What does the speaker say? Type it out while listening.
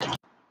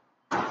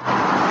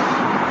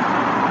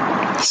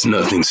It's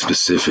nothing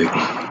specific.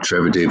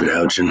 Trevor David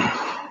Houchin.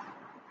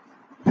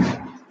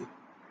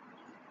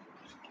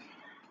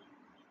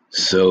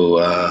 So,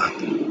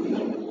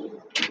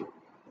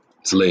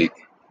 it's late,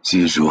 as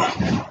usual.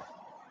 I'm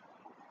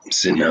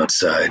sitting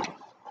outside.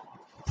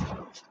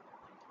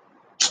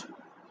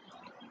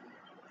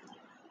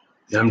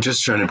 Yeah, I'm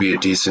just trying to be a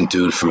decent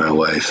dude for my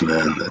wife,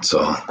 man. That's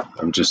all.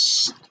 I'm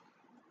just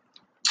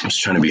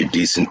trying to be a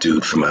decent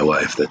dude for my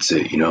wife. That's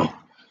it, you know?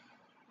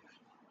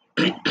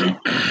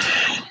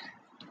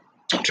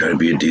 Try to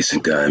be a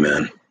decent guy,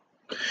 man.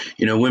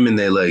 You know, women,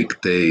 they've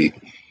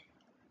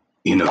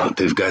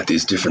got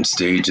these different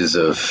stages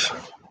of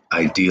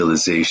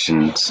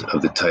idealizations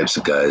of the types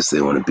of guys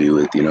they want to be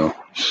with, you know?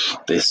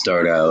 They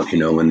start out,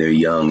 when they're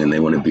young and they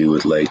want to be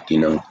with,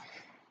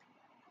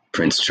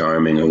 Prince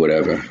Charming or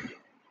whatever.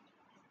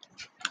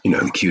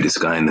 The cutest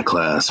guy in the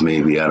class,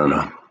 maybe, I don't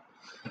know.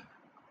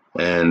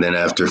 And then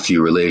after a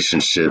few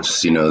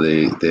relationships,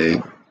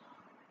 they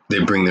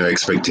bring their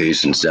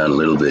expectations down a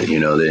little bit,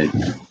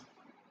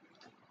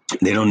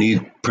 They don't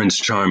need Prince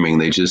Charming,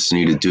 they just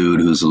need a dude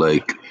who's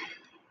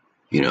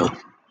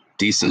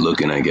decent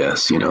looking, I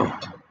guess,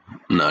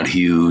 not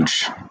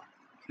huge,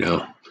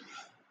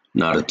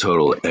 not a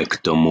total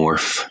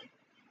ectomorph.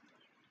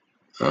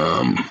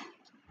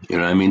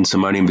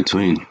 Somebody in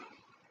between.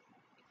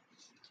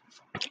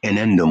 An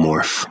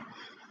endomorph.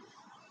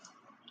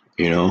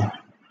 A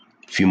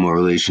few more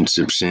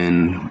relationships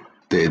in,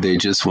 they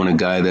just want a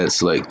guy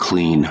that's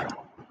clean.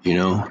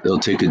 They'll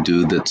take a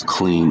dude that's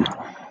clean.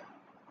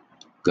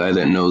 Guy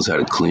that knows how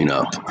to clean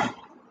up.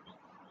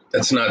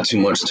 That's not too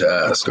much to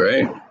ask,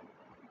 right?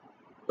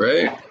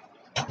 Right?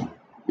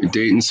 You're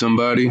dating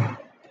somebody,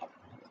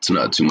 it's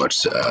not too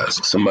much to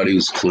ask. Somebody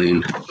who's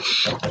clean.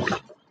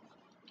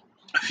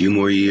 A few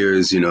more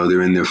years,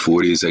 they're in their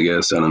 40s, I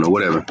guess. I don't know,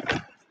 whatever.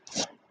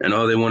 And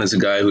all they want is a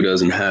guy who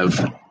doesn't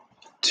have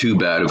too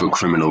bad of a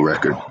criminal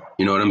record.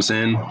 You know what I'm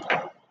saying?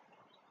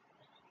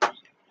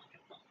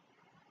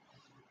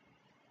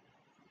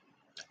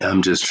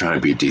 I'm just trying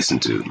to be a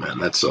decent dude, man.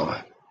 That's all.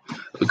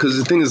 Because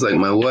the thing is,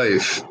 my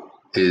wife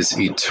is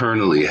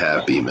eternally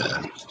happy,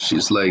 man.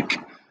 She's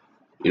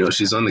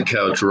she's on the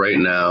couch right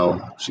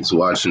now. She's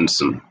watching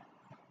some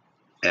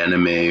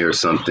anime or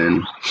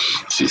something.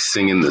 She's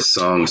singing the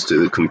songs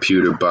to the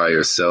computer by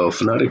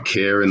herself. Not a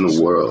care in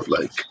the world.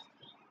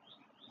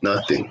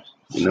 Nothing.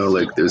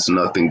 There's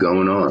nothing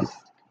going on.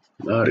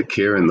 Not a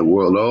care in the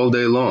world all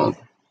day long.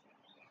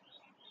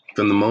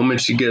 From the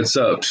moment she gets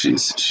up,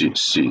 she's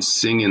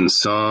singing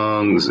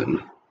songs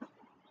and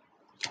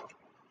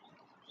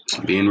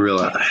being real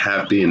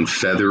happy and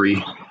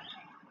feathery,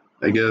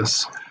 I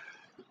guess.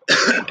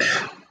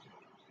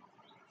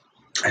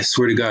 I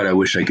swear to God, I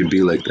wish I could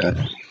be like that.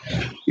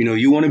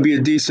 You want to be a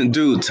decent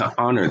dude to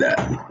honor that.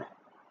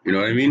 You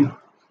know what I mean?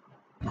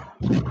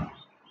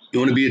 You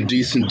want to be a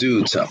decent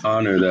dude to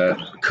honor that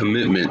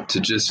commitment to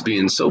just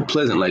being so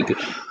pleasant.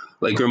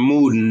 Her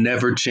mood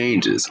never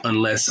changes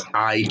unless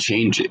I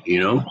change it,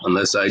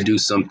 unless I do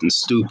something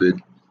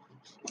stupid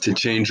to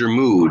change her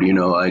mood,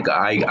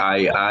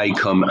 I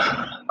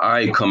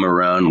come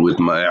around with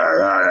my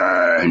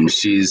and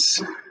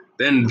she's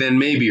then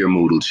maybe her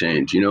mood will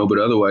change, but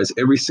otherwise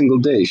every single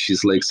day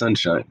she's like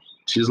sunshine.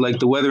 She's like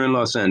the weather in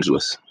Los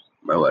Angeles,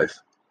 my wife.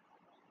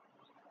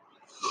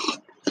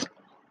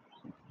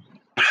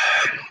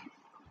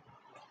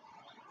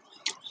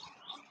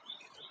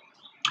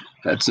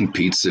 Had some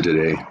pizza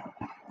today.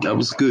 That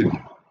was good.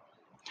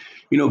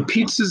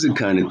 Pizza's the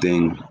kind of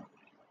thing,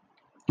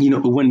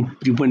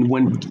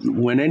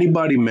 when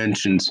anybody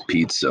mentions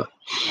pizza,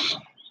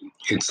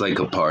 it's like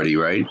a party,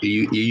 right?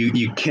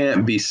 You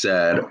can't be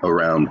sad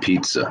around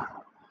pizza.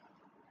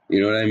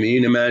 You know what I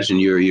mean? Imagine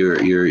you're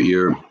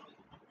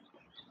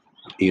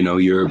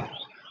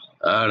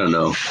I don't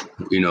know,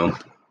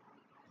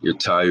 your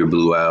tire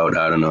blew out.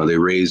 I don't know. They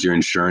raise your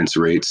insurance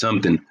rate,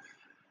 something.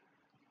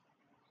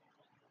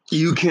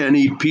 You can't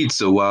eat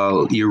pizza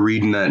while you're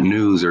reading that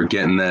news or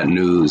getting that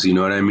news. You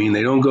know what I mean?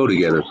 They don't go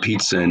together,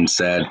 pizza and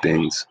sad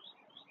things.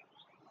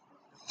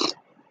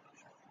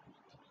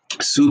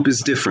 Soup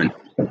is different.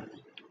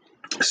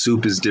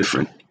 Soup is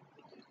different.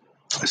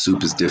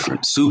 Soup is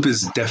different. Soup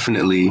is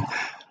definitely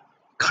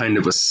kind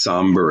of a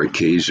somber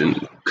occasion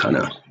kind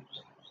of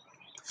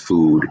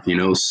food.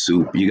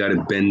 Soup. You got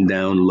to bend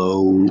down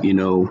low,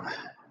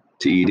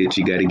 to eat it.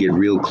 You got to get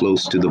real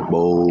close to the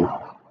bowl.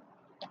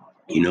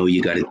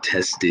 You got to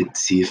test it,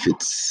 see if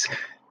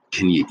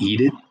can you eat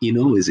it?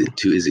 Is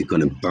it going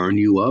to burn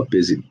you up?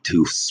 Is it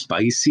too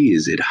spicy?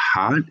 Is it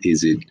hot?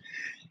 Is it,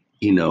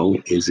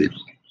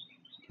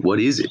 what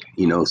is it?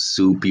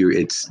 Soup,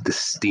 it's the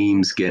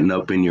steam's getting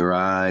up in your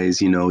eyes,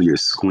 you're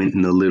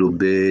squinting a little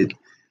bit.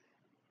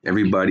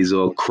 Everybody's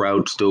all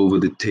crouched over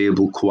the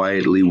table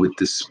quietly with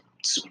this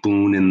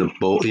spoon in the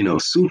bowl.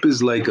 Soup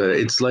is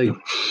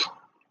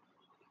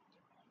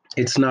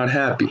it's not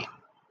happy.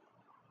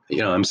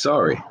 I'm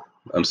sorry.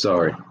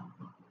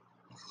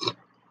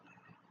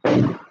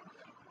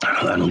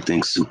 I don't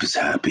think soup is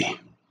happy.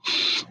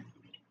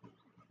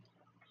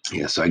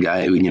 Yeah, so I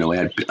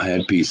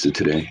had pizza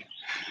today.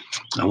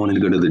 I wanted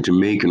to go to the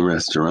Jamaican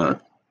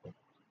restaurant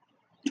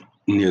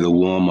near the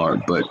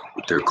Walmart, but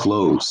they're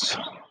closed.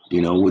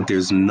 You know,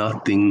 there's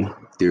nothing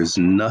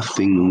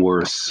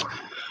worse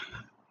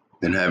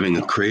than having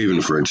a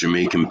craving for a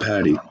Jamaican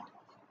patty.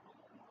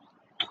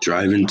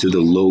 Driving to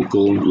the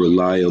local,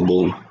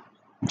 reliable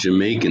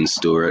Jamaican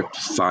store at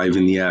 5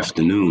 in the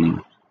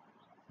afternoon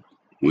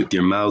with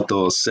your mouth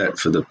all set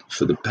for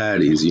the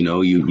patties. You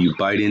know, you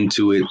bite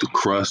into it, the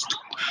crust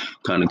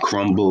kind of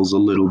crumbles a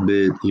little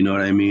bit, you know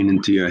what I mean,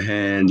 into your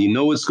hand. You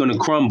know it's gonna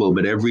crumble,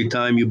 but every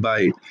time you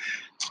bite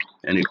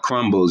and it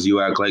crumbles, you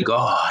act like,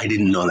 oh, I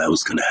didn't know that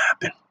was gonna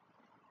happen.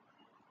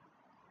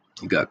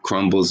 You got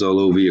crumbles all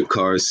over your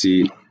car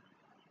seat.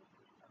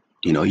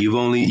 You know, you've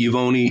only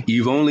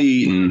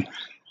eaten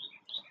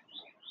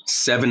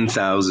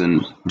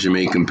 7,000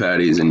 Jamaican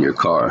patties in your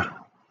car.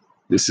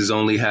 This has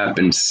only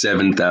happened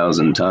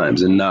 7,000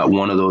 times, and not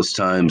one of those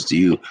times do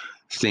you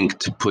think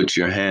to put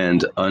your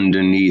hand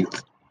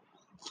underneath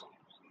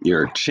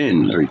your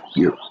chin or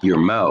your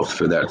mouth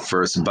for that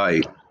first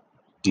bite,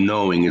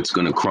 knowing it's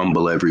going to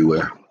crumble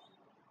everywhere.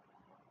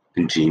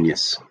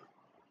 Ingenious.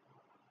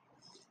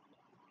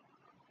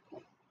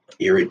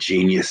 You're a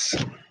genius.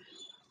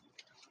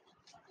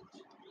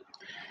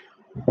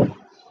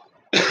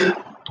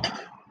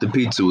 The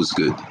pizza was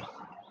good.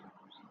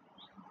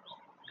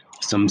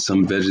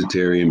 Some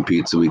vegetarian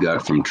pizza we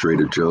got from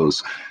Trader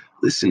Joe's.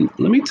 Listen,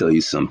 let me tell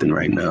you something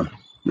right now.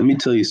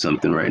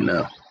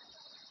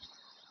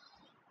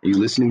 Are you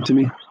listening to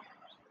me?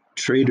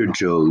 Trader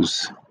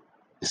Joe's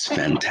is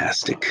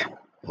fantastic,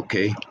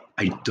 okay?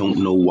 I don't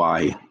know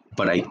why,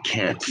 but I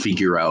can't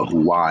figure out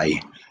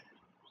why.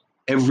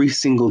 Every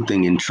single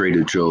thing in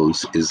Trader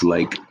Joe's is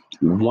like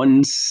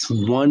one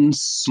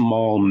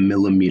small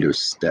millimeter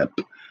step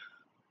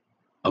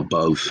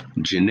above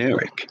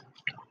generic.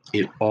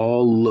 It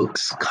all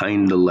looks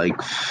kind of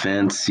like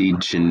fancy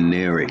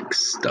generic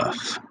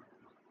stuff.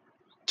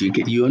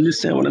 You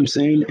understand what I'm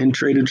saying in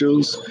Trader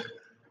Joe's?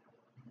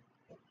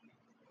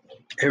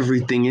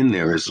 Everything in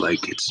there is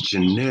like it's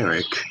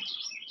generic,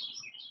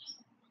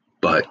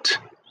 but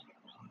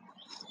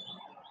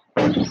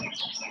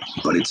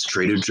it's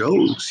Trader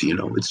Joe's, you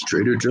know, it's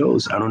Trader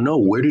Joe's. I don't know,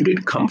 where did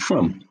it come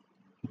from?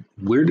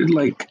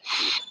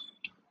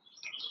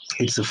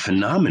 It's a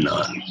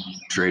phenomenon,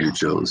 Trader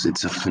Joe's.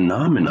 It's a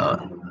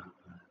phenomenon.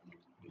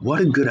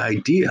 What a good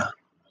idea.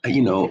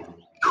 You know,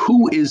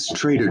 who is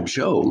Trader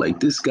Joe? Like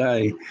this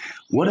guy,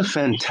 what a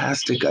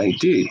fantastic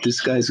idea.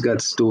 This guy's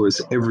got stores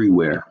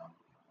everywhere.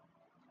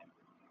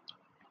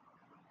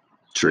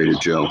 Trader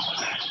Joe.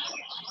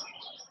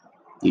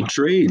 He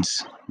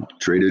trades.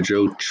 Trader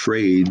Joe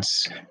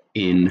trades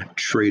in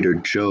Trader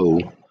Joe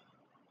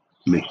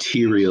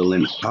material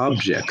and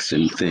objects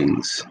and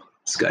things.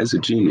 This guy's a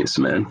genius,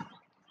 man.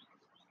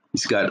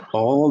 He's got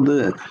all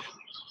the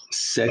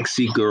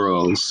sexy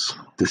girls,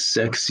 the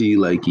sexy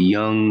like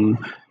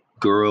young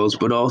girls,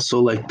 but also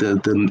like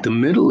the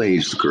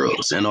middle-aged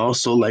girls, and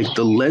also like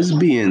the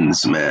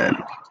lesbians, man.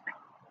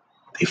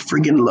 They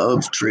friggin'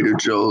 love Trader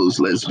Joe's.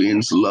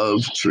 Lesbians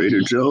love Trader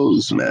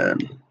Joe's, man.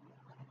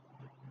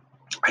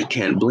 I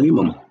can't blame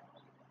them.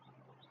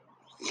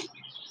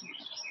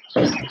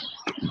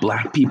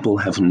 Black people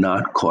have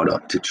not caught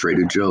up to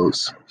Trader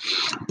Joe's.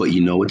 But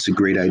you know what's a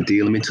great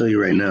idea? Let me tell you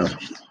right now.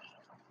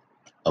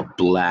 A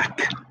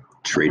black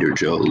Trader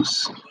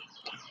Joe's.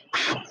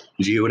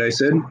 Did you hear what I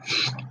said?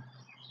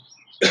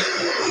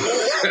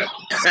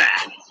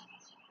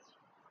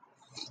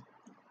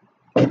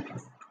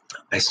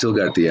 I still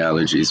got the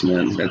allergies,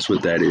 man. That's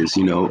what that is.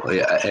 You know,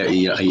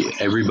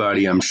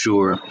 everybody, I'm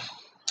sure,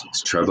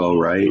 is Trevor all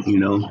right? You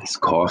know, he's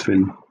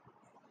coughing.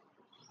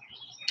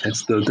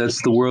 That's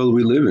the world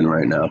we live in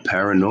right now.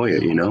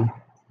 Paranoia, you know.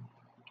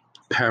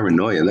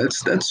 Paranoia.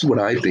 That's what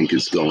I think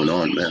is going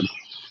on, man.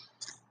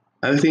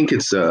 I think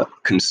it's a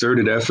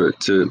concerted effort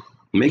to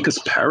make us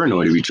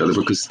paranoid of each other,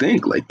 because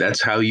think, like,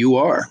 that's how you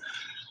are.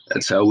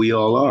 That's how we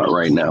all are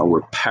right now.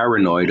 We're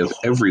paranoid of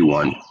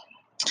everyone.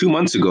 2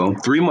 months ago,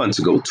 3 months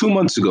ago, 2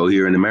 months ago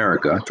here in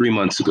America, 3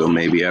 months ago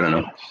maybe, I don't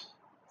know.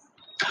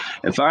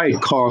 If I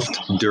had coughed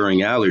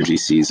during allergy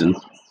season,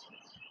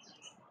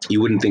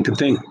 you wouldn't think a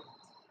thing.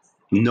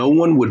 No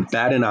one would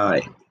bat an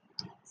eye.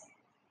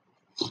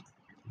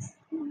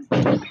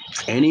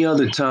 Any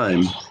other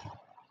time,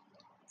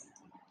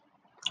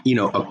 you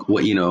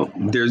know,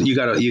 there's you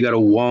got a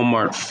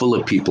Walmart full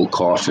of people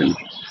coughing,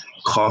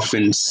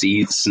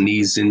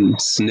 sneezing,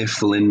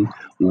 sniffling,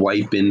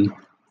 wiping.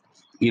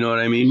 You know what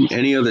I mean?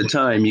 Any other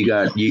time, you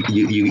got a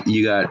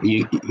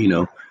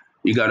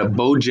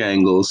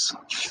Bojangles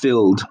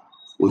filled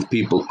with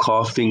people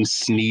coughing,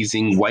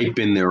 sneezing,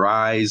 wiping their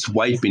eyes,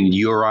 wiping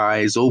your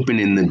eyes,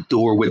 opening the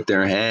door with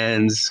their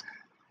hands.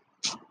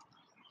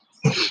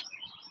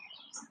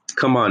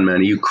 Come on, man.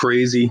 Are you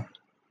crazy?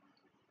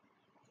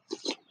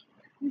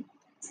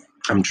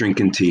 I'm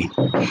drinking tea.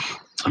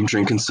 I'm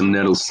drinking some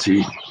Nettles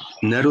tea.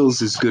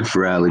 Nettles is good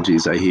for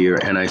allergies, I hear,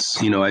 and I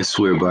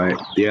swear by it.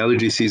 The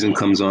allergy season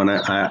comes on.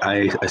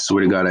 I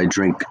swear to God, I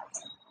drink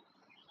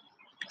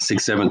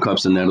 6-7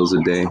 cups of Nettles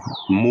a day,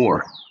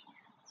 more.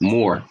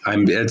 More.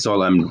 That's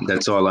all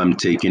I'm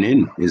taking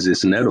in is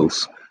this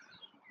Nettles.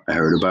 I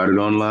heard about it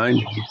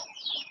online.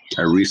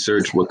 I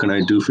researched what can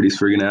I do for these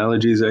friggin'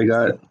 allergies I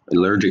got.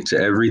 Allergic to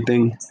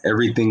everything.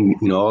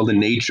 Everything, all the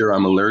nature,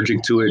 I'm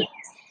allergic to it.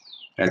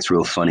 That's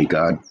real funny,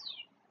 God.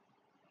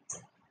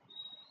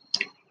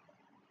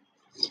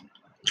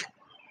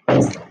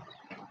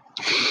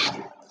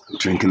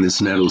 Drinking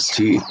this Nettles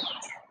tea.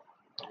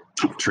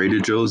 Trader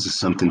Joe's is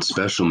something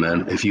special,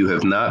 man. If you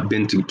have not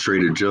been to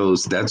Trader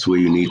Joe's, that's where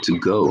you need to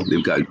go.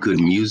 They've got good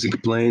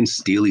music playing.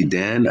 Steely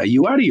Dan. Are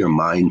you out of your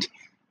mind?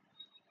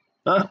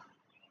 Huh?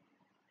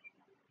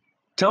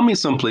 Tell me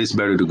someplace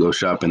better to go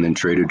shopping than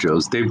Trader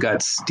Joe's. They've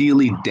got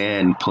Steely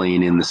Dan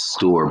playing in the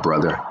store,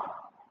 brother.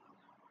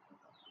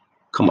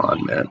 Come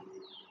on, man.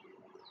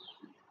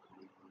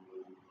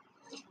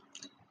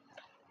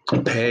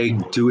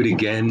 Peg, Do It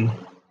Again.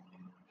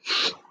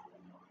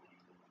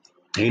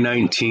 Hey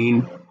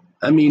 19.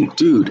 I mean,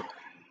 dude,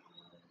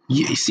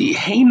 you see,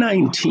 Hey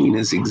 19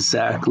 is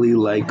exactly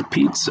like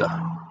pizza.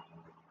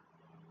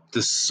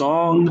 The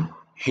song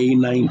Hey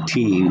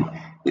 19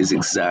 is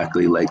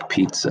exactly like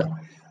pizza.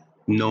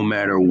 No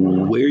matter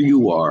where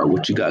you are,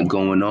 what you got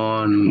going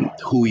on,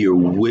 who you're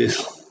with,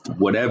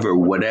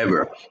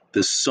 whatever.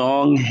 The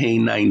song Hey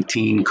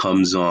 19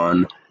 comes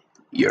on,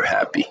 you're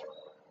happy.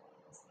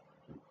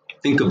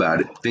 Think about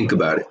it. Think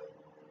about it.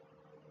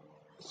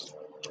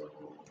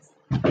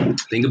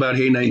 Think about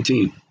Hey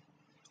 19.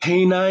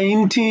 Hey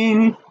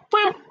 19.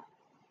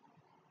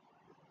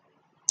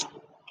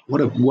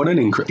 What an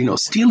incredible,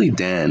 Steely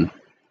Dan,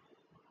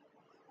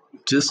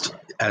 just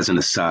as an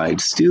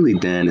aside, Steely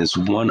Dan is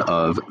one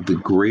of the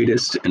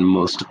greatest and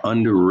most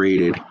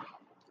underrated,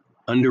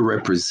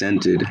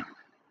 underrepresented,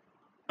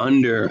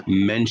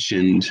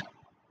 under-mentioned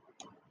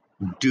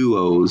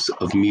duos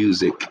of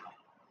music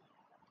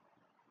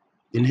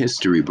in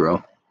history,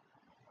 bro.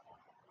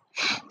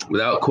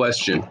 Without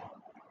question.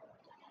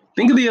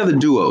 Think of the other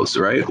duos,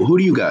 right? Who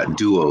do you got?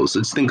 Duos.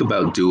 Let's think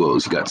about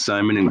duos. You got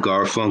Simon and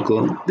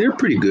Garfunkel. They're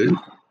pretty good.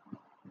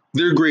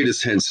 Their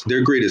greatest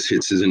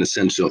hits isn't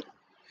essential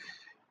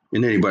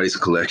in anybody's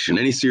collection.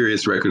 Any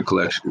serious music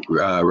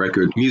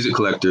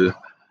collector,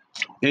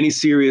 any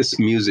serious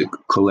music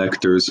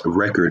collector's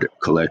record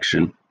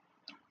collection.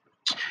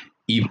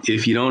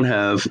 If you don't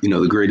have,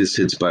 the greatest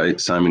hits by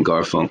Simon and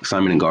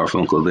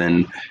Garfunkel,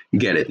 then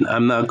get it.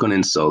 I'm not going to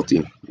insult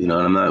you,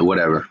 I'm not,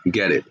 whatever.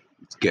 Get it.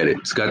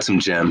 It's got some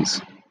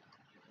gems.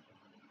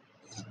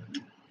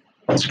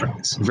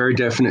 It's very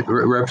definite,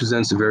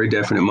 represents a very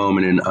definite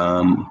moment in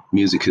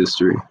music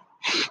history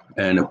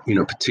and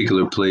a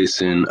particular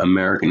place in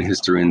American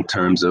history in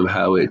terms of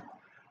how they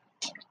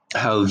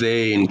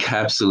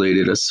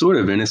encapsulated a sort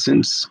of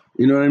innocence.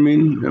 You know what I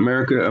mean?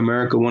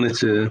 America wanted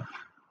to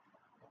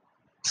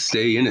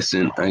stay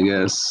innocent, I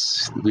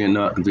guess.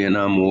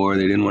 Vietnam War,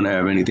 they didn't want to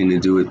have anything to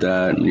do with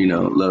that.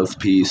 Love,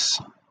 peace.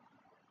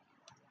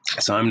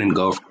 Simon and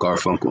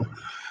Garfunkel.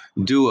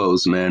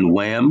 Duos, man.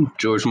 Wham,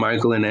 George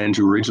Michael and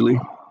Andrew Ridgeley.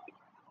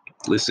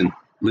 Listen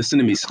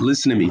to me.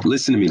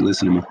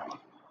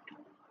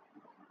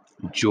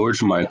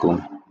 George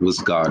Michael was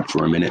God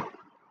for a minute.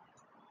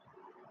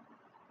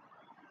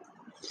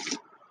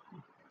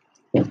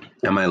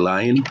 Am I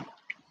lying?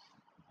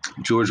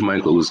 George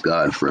Michael was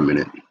God for a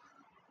minute.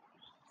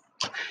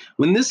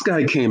 When this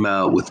guy came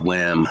out with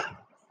Wham,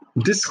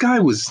 this guy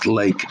was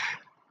like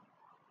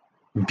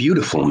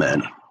beautiful,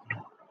 man.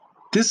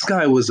 This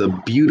guy was a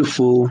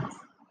beautiful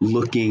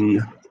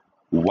looking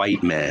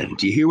white man.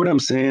 Do you hear what I'm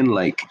saying?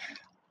 Like,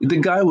 the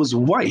guy was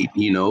white,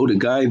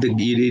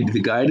 the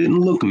guy didn't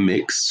look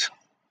mixed.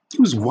 He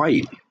was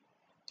white.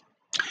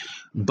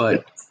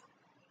 But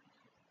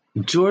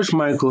George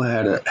Michael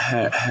had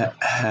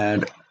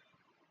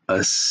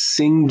a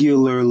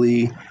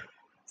singular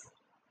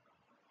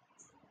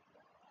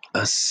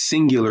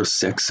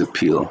sex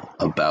appeal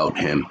about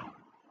him.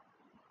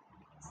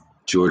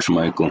 George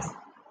Michael.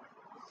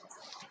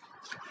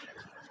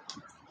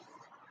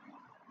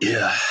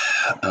 Yeah.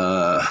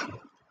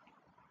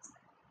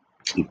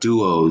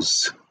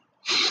 Duos.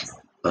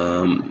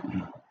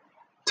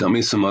 Tell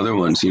me some other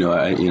ones.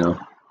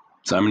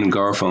 Simon and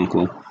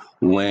Garfunkel,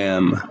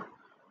 Wham.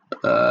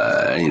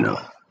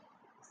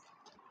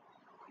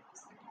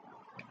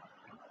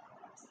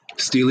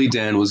 Steely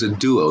Dan was a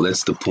duo.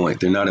 That's the point.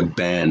 They're not a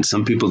band.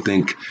 Some people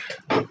think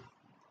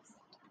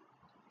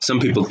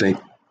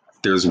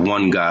there's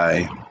one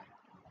guy.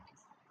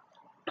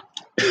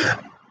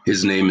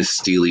 His name is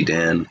Steely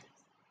Dan.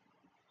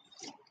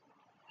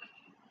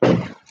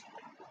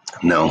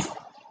 No.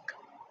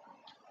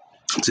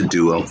 It's a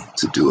duo.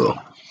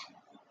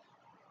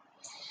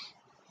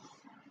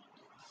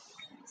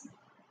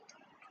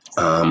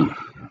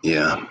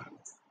 Yeah.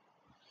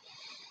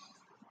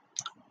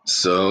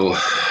 So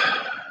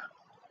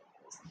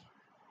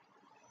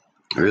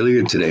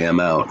earlier today, I'm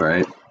out,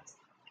 right?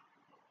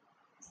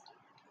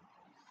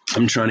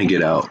 I'm trying to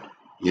get out.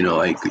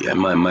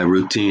 My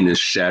routine is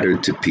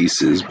shattered to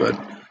pieces, but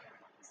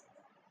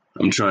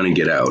I'm trying to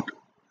get out.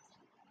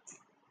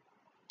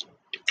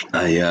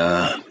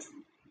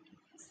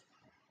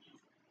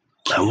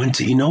 I went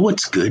to, you know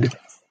what's good?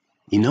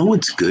 You know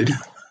what's good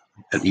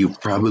that you've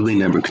probably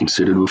never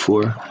considered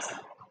before?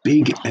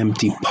 Big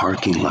empty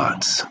parking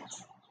lots.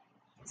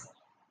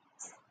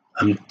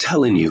 I'm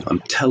telling you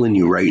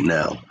right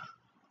now,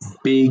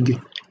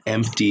 big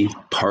empty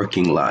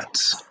parking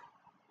lots.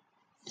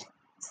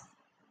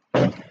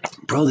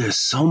 Bro, there's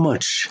so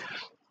much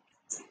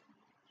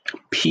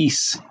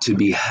peace to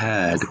be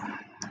had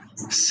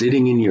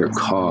sitting in your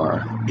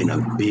car in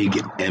a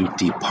big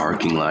empty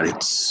parking lot.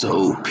 It's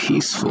so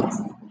peaceful.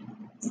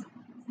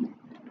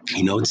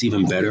 You know it's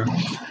even better?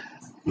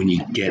 When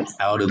you get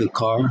out of the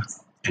car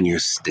and you're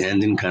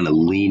standing kind of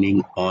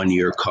leaning on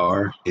your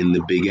car in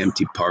the big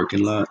empty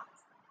parking lot,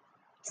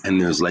 and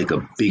there's like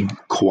a big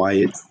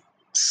quiet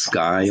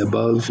sky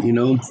above, you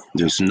know?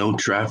 There's no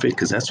traffic,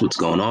 because that's what's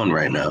going on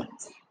right now.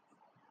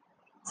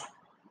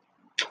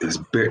 There's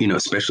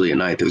especially at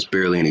night, there's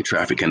barely any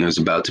traffic, and there's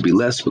about to be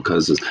less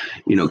because,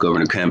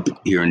 Governor Kemp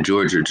here in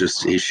Georgia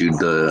just issued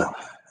the,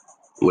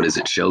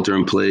 shelter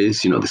in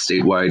place, the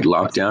statewide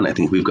lockdown. I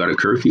think we've got a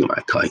curfew.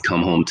 I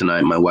come home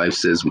tonight, my wife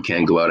says we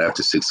can't go out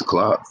after 6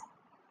 o'clock.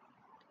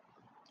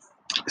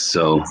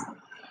 So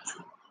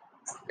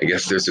I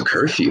guess there's a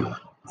curfew,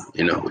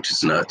 which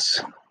is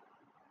nuts.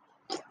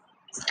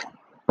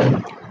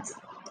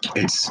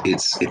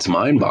 It's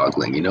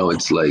mind-boggling,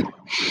 it's like,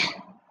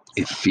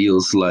 it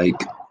feels like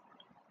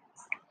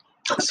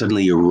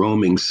suddenly your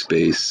roaming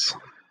space,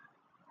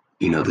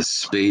 the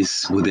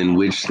space within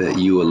which that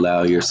you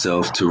allow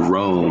yourself to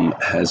roam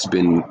has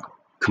been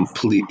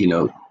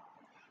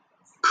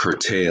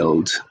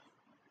curtailed,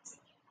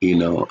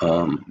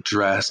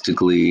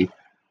 drastically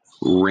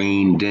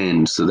reined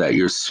in, so that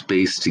your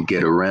space to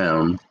get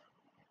around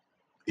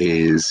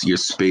is your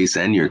space,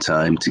 and your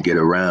time to get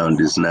around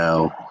is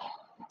now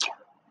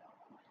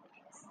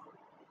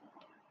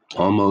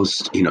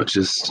almost,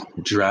 just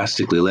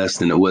drastically less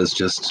than it was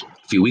just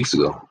a few weeks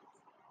ago.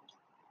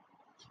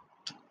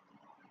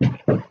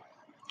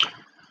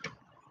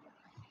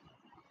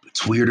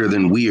 It's weirder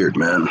than weird,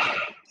 man.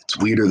 It's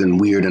weirder than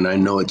weird, and I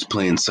know it's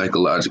playing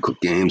psychological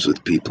games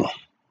with people.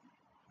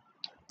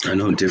 I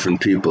know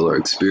different people are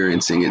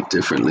experiencing it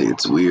differently.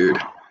 It's weird.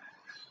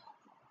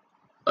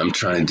 I'm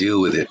trying to deal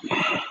with it.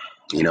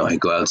 I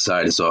go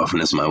outside as often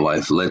as my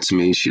wife lets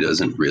me. She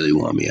doesn't really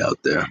want me out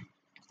there.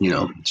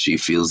 She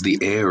feels the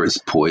air is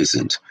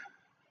poisoned.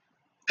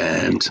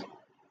 And,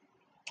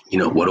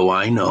 what do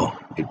I know?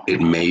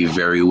 It may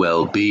very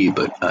well be,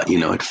 but,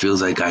 it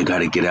feels like I got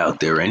to get out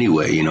there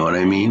anyway. You know what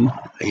I mean?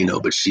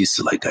 But she's,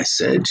 like I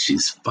said,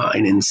 she's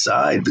fine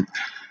inside.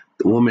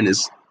 The woman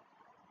is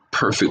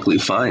perfectly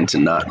fine to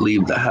not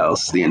leave the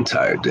house the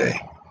entire day.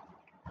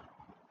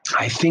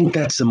 I think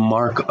that's a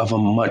mark of a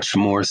much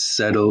more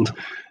settled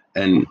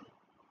and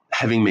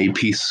having made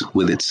peace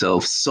with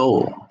itself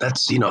soul.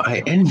 That's,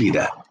 I envy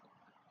that.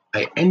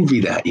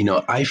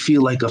 I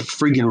feel like a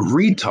friggin'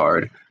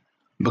 retard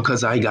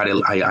because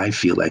I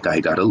feel like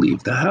I gotta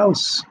leave the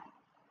house.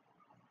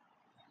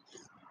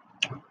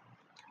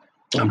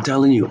 I'm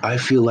telling you, I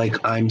feel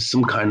like I'm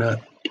some kind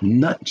of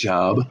nut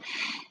job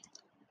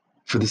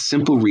for the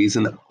simple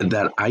reason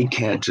that I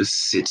can't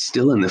just sit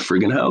still in the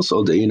friggin' house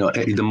all day.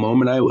 The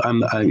moment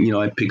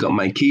I pick up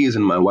my keys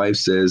and my wife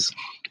says,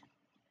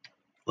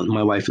 well,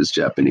 my wife is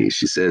Japanese.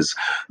 She says,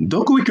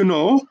 "Doko iku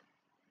no?"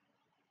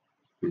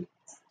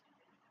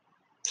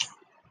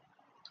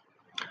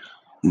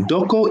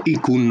 Doko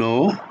iku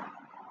no?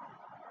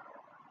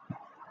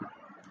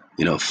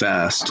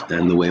 Fast.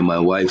 And the way my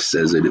wife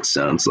says it, it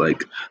sounds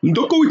like,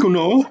 "Doko iku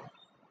no?"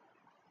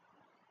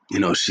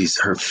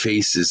 Her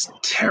face is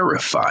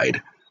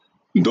terrified.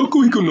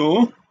 "Doko iku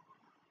no?"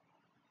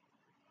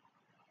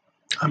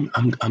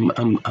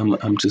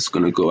 I'm just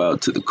gonna go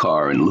out to the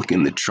car and look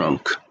in the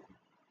trunk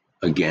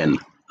again.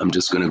 I'm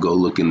just gonna go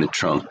look in the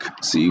trunk,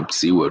 see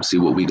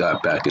what we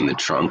got back in the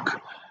trunk.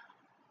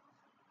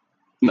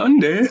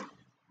 Nande?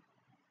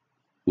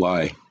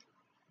 Why?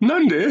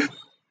 Nande?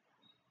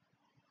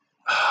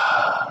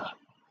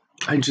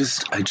 I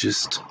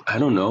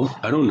don't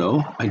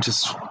know. I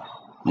just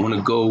want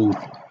to go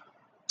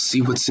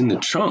see what's in the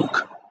trunk.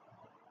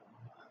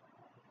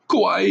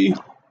 Kawaii.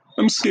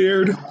 I'm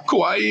scared.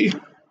 Kawaii.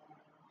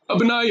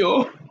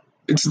 Abanayo.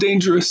 It's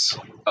dangerous.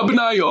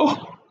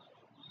 Abanayo.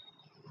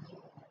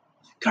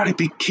 Gotta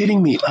be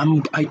kidding me.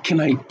 Can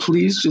I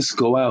please just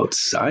go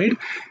outside?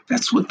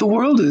 That's what the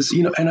world is,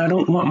 and I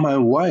don't want my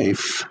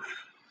wife,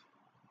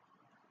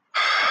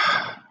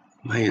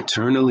 my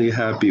eternally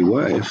happy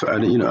wife. I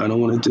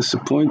don't want to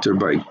disappoint her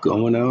by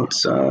going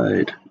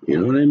outside. You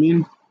know what I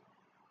mean?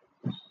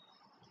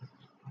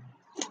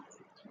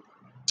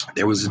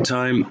 There was a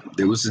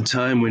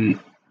time when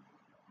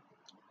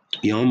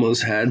you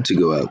almost had to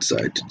go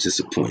outside to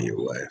disappoint your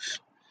wife.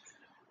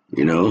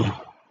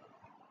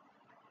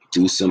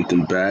 Do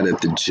something bad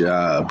at the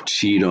job,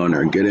 cheat on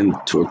her, get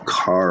into a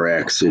car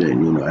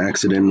accident,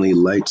 accidentally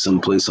light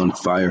someplace on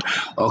fire,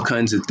 all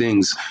kinds of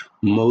things.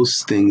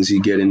 Most things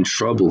you get in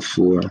trouble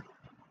for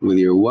with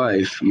your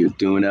wife, you're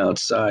doing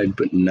outside.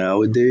 But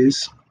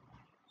nowadays,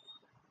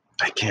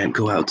 I can't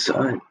go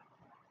outside.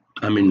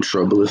 I'm in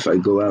trouble if I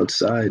go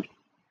outside.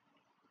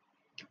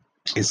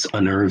 It's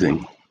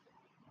unnerving.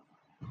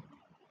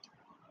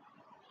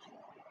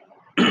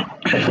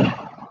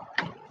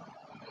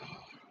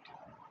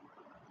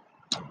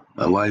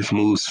 My wife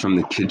moves from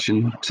the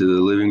kitchen to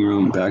the living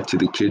room, back to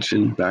the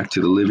kitchen, back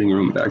to the living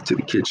room, back to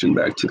the kitchen,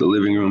 back to the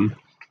living room.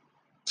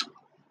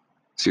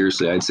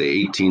 Seriously, I'd say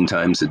 18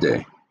 times a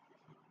day.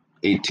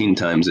 18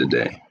 times a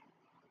day.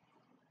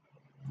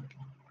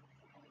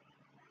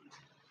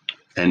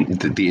 And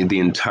the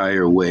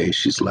entire way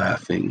she's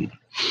laughing,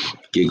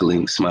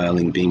 giggling,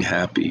 smiling, being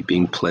happy,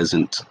 being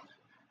pleasant.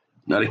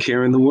 Not a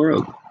care in the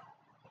world.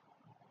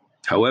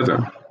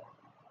 However,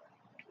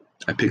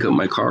 I pick up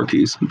my car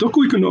keys.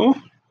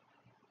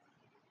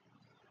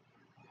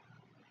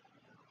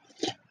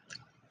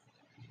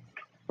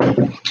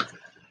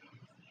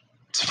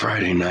 It's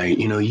Friday night.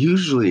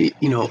 Usually,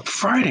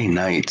 Friday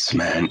nights,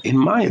 man, in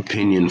my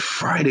opinion,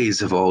 Fridays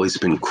have always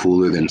been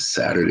cooler than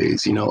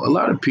Saturdays. A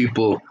lot of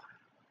people,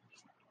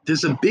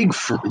 there's a big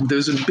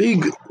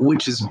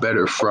which is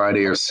better,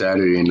 Friday or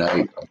Saturday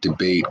night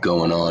debate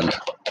going on.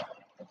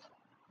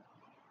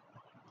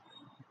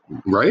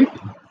 Right?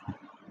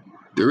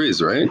 There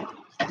is, right?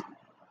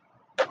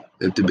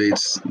 That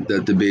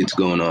debate's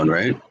going on,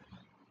 right?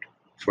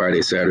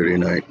 Friday, Saturday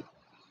night.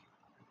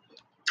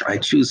 I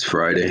choose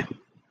Friday.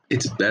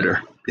 It's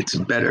better.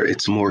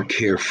 It's more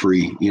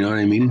carefree. You know what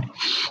I mean?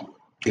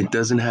 It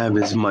doesn't have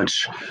as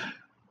much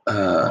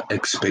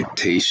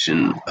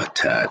expectation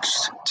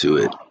attached to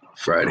it.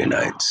 Friday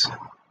nights.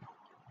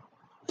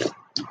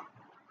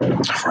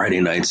 Friday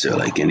nights are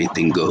like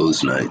anything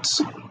goes nights.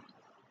 Am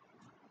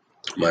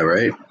I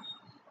right?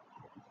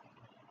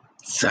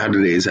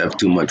 Saturdays have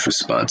too much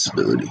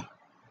responsibility.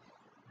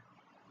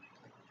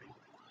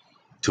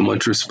 Too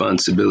much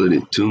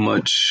responsibility. Too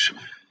much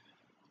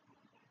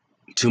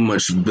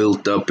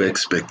built up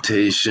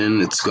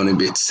expectation. It's gonna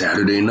be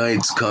Saturday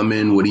night's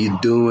coming. What are you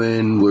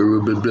doing?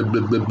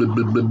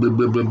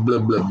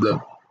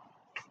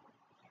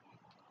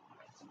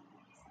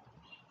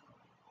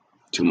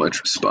 Too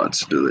much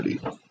responsibility.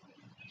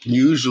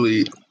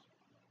 Usually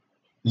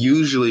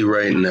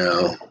right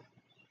now,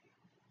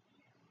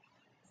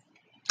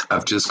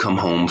 I've just come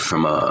home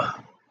from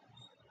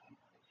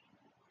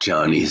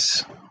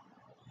Johnny's.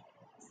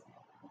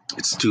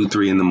 It's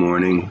 2-3 in the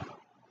morning.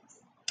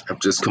 I've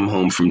just come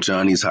home from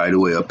Johnny's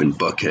Hideaway up in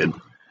Buckhead.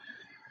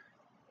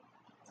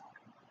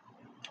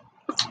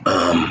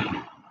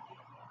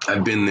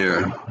 I've been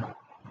there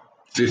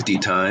 50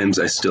 times.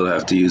 I still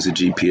have to use a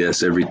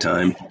GPS every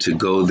time to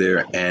go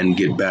there and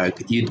get back.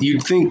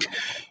 You'd think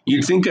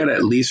I'd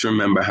at least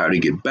remember how to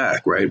get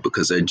back, right?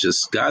 Because I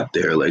just got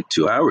there like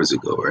 2 hours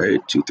ago,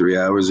 right? 2-3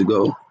 hours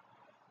ago.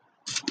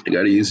 I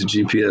got to use a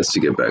GPS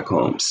to get back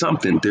home.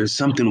 There's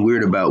something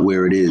weird about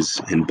where it is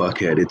in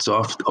Buckhead. It's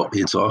off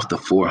the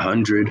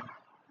 400.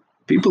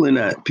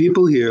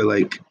 People here,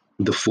 like,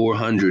 the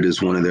 400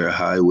 is one of their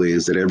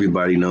highways that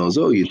everybody knows.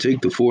 Oh, you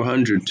take the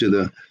 400 to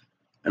the,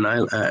 and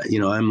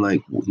I'm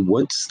like,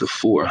 what's the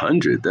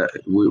 400?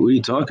 What are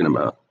you talking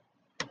about?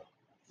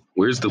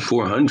 Where's the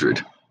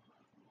 400?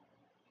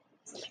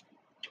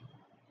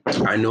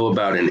 I know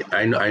about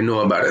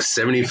a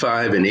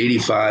 75, an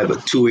 85, a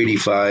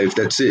 285.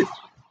 That's it.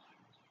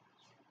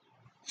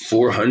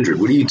 400.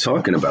 What are you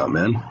talking about,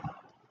 man?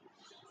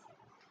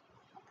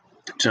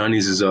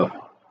 Johnny's is up.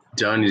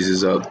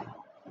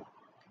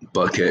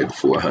 Buckhead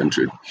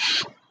 400.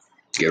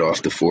 Get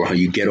off the 400.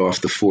 You get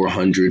off the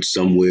 400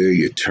 somewhere.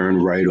 You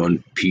turn right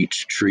on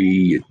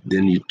Peachtree.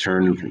 Then you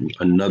turn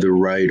another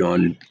right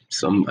on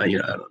some. I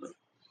don't know.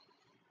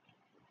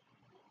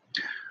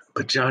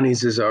 But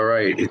Johnny's is all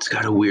right. It's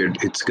got a weird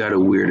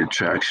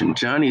attraction.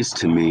 Johnny's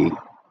to me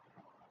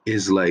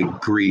is like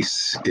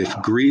Grease.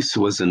 If Grease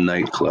was a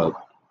nightclub,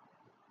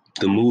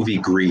 the movie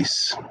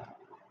Grease.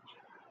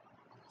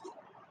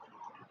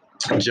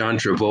 John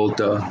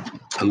Travolta,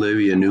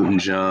 Olivia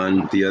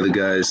Newton-John, the other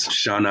guys,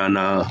 Sha Na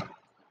Na.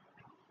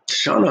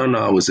 Sha Na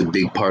Na was a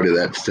big part of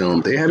that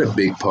film. They had a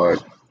big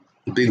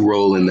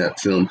role in that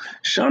film.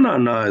 Sha Na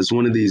Na is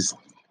one of these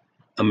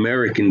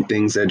American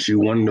things that you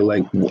wonder,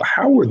 like,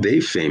 how were they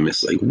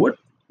famous? Like, what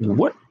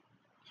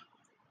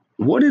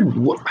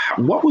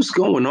was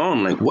going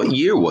on? Like, what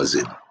year was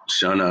it?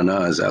 Sha Na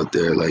Na is out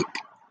there like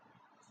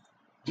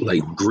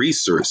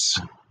greasers,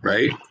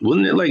 right?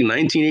 Wasn't it like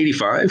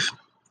 1985?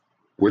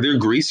 Were there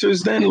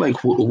greasers then?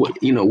 Like, what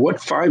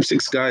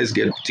 5-6 guys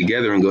get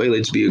together and go, hey,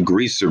 let's be a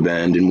greaser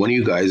band, and one of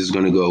you guys is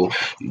going to go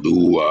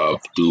well,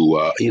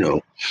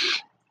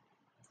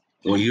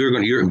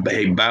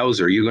 hey,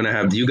 Bowser,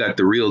 you got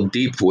the real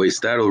deep voice.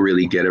 That'll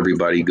really get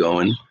everybody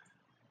going.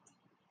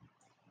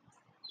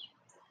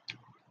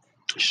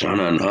 Sha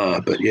Na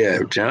Na. But yeah,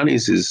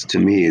 Johnny's is, to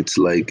me, it's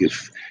like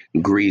if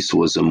Grease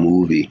was a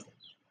movie.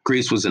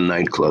 Grease was a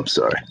nightclub,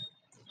 sorry.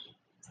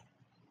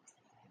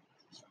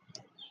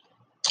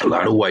 A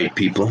lot of white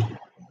people,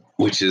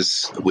 which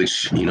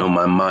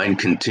my mind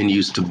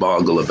continues to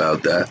boggle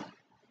about that.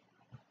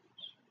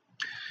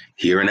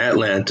 here in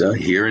Atlanta,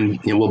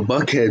 well,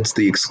 Buckhead's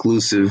the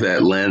exclusive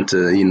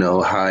Atlanta,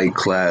 high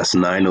class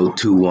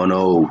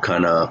 90210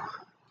 kind of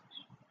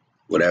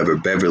whatever,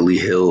 Beverly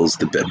Hills.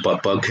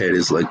 Buckhead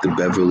is like the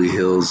Beverly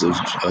Hills of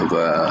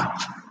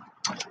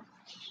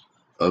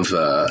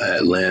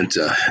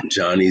Atlanta.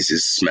 Johnny's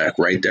is smack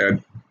right there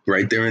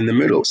in the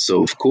middle.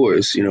 So of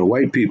course,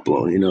 white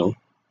people, a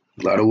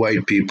lot of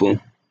white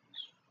people.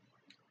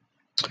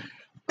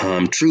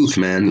 Truth,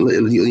 man,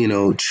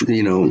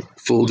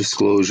 full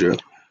disclosure.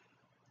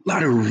 A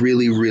lot of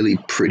really, really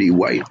pretty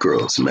white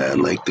girls,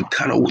 man. Like the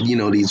kind of,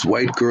 these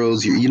white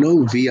girls,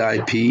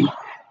 VIP,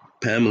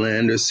 Pamela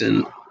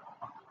Anderson.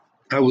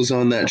 I was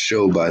on that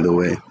show, by the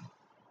way.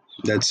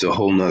 That's a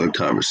whole nother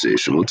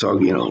conversation. We'll talk,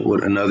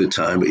 what another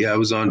time. But yeah, I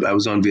was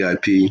on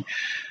VIP.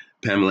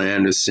 Pamela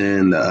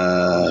Anderson,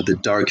 the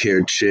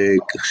dark-haired chick.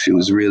 She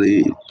was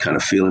really kind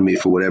of feeling me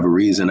for whatever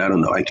reason. I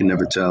don't know. I can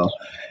never tell.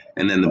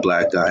 And then the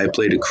black guy. I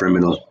played a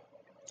criminal.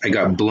 I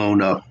got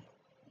blown up.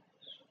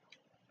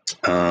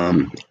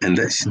 And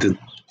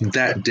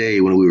that day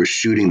when we were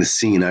shooting the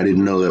scene, I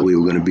didn't know that we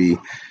were going to be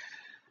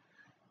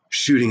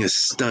shooting a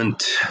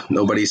stunt.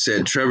 Nobody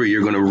said, Trevor,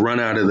 you're going to run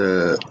out of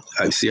the.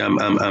 I see.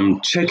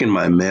 I'm checking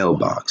my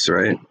mailbox,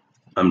 right?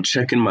 I'm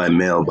checking my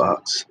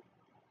mailbox,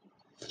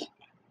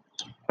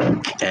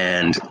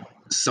 and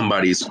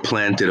somebody's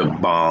planted a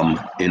bomb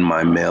in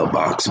my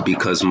mailbox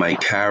because my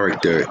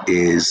character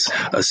is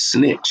a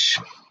snitch.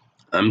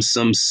 I'm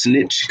some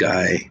snitch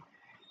guy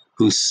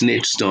who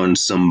snitched on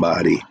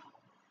somebody.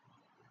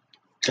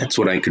 That's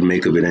what I could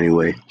make of it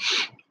anyway.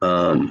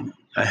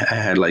 I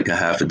had like a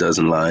half a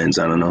dozen lines.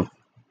 I don't know.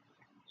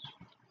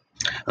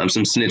 I'm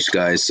some snitch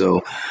guy,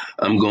 so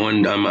I'm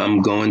going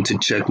to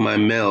check my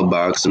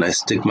mailbox, and I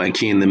stick my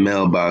key in the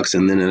mailbox,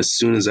 and then as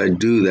soon as I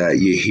do that,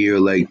 you hear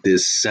like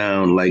this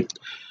sound, like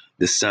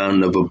the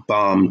sound of a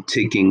bomb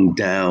ticking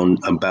down,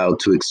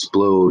 about to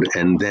explode,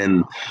 and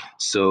then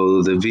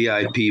so the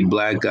VIP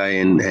black guy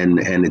and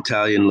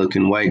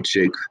Italian-looking white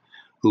chick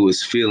who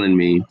was feeling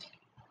me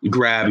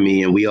grab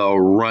me, and we all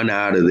run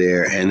out of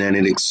there, and then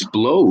it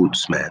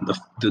explodes, man.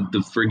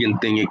 The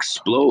friggin' thing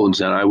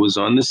explodes, and I was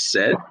on the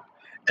set,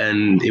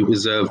 and it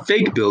was a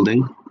fake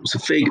building. It was a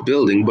fake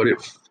building, but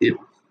it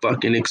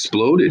fucking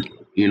exploded,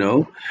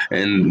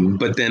 and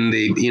but then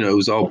it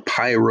was all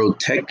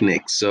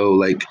pyrotechnic. So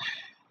like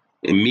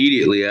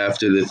immediately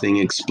after the thing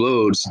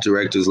explodes, the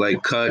director's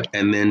like, cut,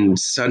 and then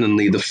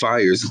suddenly the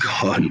fire's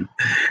gone,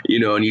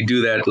 and you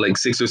do that like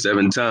 6 or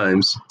 7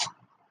 times.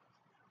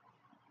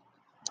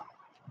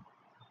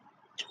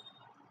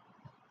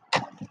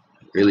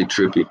 Really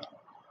trippy.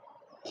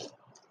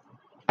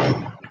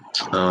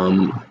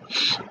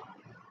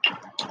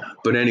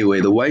 But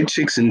anyway, the white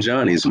chicks and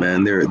Johnnies,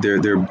 man, they're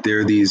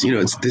these,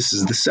 this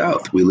is the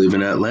South. We live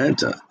in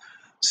Atlanta.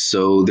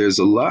 So there's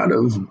a lot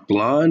of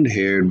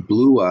blonde-haired,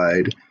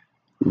 blue-eyed,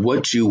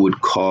 what you would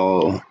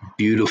call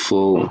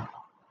beautiful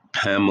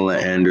Pamela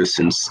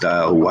Anderson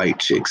style white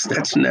chicks.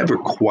 That's never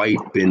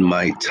quite been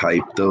my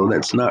type, though.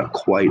 That's not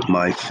quite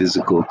my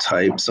physical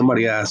type.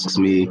 Somebody asks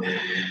me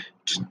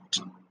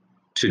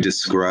to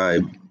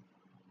describe,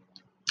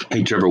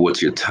 hey, Trevor,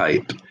 what's your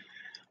type?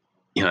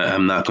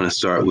 I'm not going to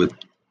start with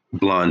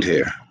blonde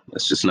hair.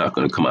 That's just not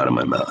going to come out of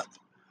my mouth.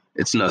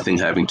 It's nothing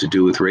having to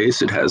do with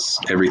race. It has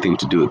everything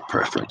to do with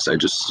preference. I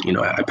just,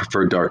 I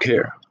prefer dark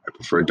hair. I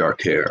prefer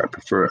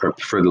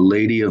the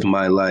lady of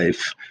my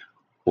life,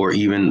 or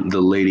even the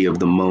lady of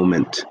the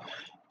moment,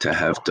 to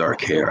have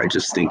dark hair. I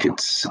just think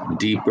it's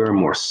deeper,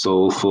 more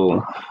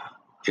soulful.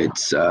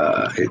 It's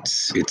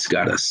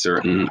got a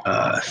certain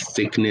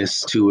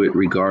thickness to it,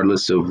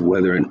 regardless of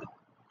whether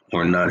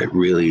or not it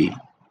really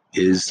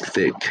is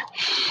thick.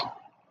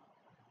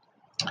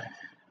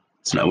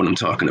 It's not what I'm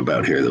talking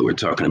about here, though. We're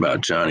talking about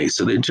Johnny.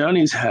 So the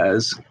Johnny's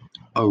has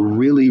a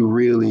really,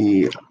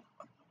 really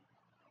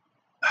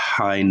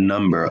high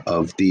number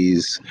of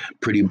these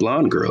pretty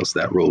blonde girls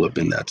that roll up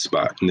in that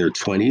spot in their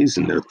 20s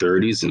and their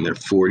 30s and their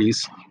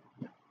 40s.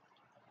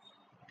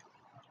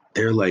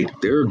 They're like,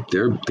 they're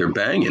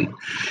banging.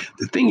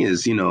 The thing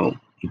is,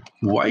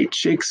 white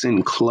chicks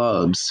in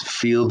clubs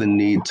feel the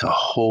need to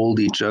hold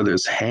each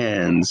other's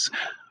hands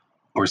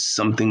or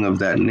something of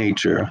that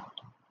nature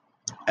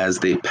as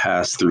they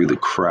pass through the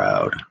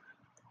crowd.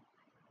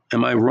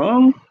 Am I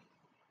wrong?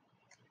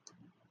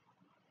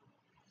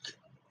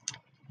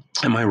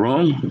 Am I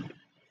wrong?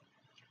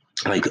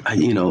 Like,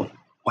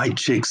 white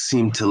chicks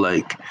seem to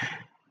like,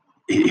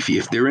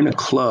 if they're in a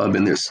club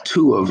and there's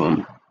 2 of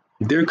them,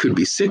 there could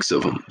be 6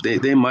 of them.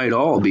 They might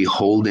all be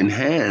holding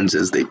hands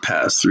as they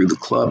pass through the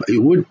club.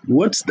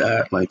 What's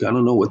that? Like, I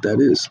don't know what that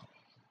is.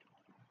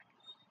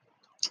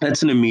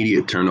 That's an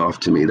immediate turn off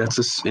to me.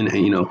 That's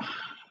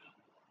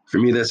for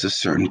me, that's a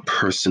certain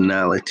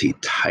personality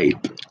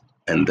type,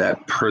 and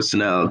that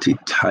personality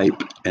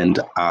type and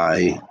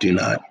I do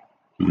not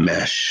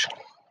mesh.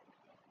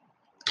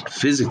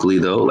 Physically,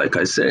 though, like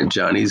I said,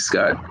 Johnny's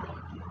got,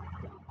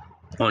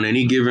 on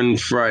any given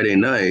Friday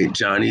night,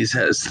 Johnny's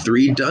has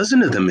 3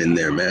 dozen of them in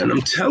there, man.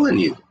 I'm telling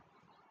you.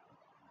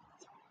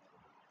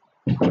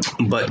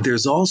 But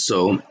there's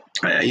also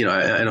I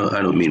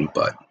don't mean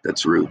but.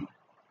 That's rude. Let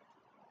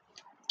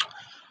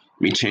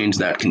me change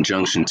that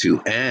conjunction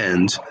to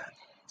and.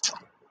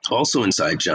 Also inside John.